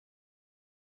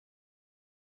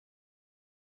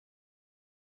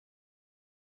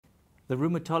The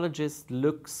rheumatologist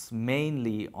looks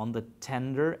mainly on the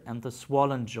tender and the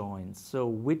swollen joints, so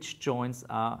which joints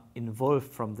are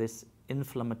involved from this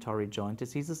inflammatory joint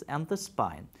diseases, and the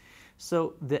spine.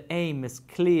 So the aim is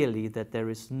clearly that there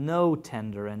is no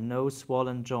tender and no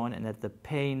swollen joint and that the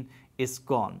pain is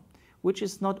gone, which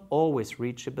is not always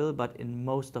reachable, but in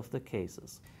most of the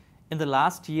cases. In the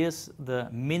last years, the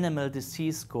minimal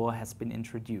disease score has been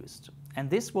introduced. And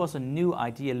this was a new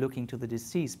idea looking to the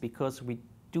disease, because we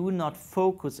do not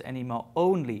focus anymore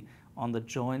only on the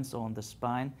joints or on the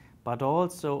spine, but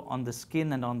also on the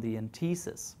skin and on the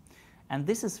entheses. And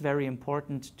this is very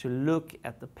important, to look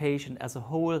at the patient as a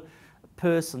whole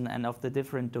person and of the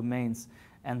different domains.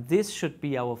 And this should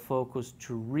be our focus,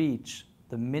 to reach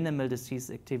the minimal disease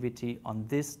activity on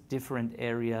these different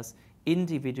areas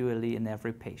individually in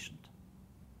every patient.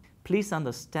 Please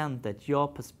understand that your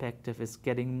perspective is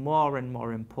getting more and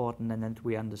more important, and that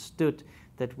we understood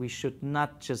that we should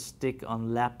not just stick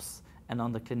on labs and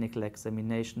on the clinical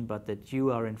examination, but that you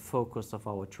are in focus of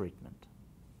our treatment.